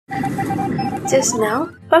Just now,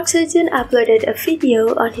 Park Seojun uploaded a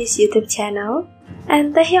video on his YouTube channel,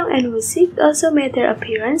 and Taehyung and Woo Shik also made their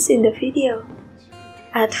appearance in the video.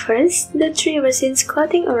 At first, the three were seen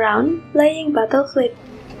squatting around, playing battle flip.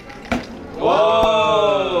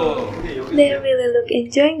 Whoa! They really look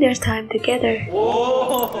enjoying their time together.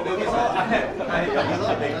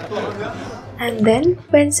 And then,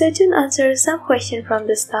 when Seojun answered some question from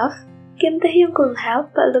the staff, Kim Taehyung couldn't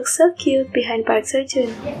help but look so cute behind Park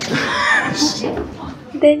Seojun.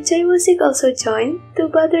 Then Choi Woo Shik also joined to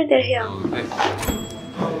bother their hyung.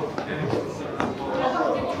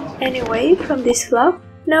 Anyway, from this vlog,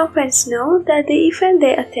 now fans know that the event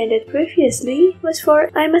they attended previously was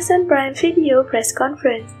for Amazon Prime Video press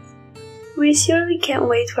conference. We surely can't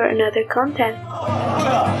wait for another content.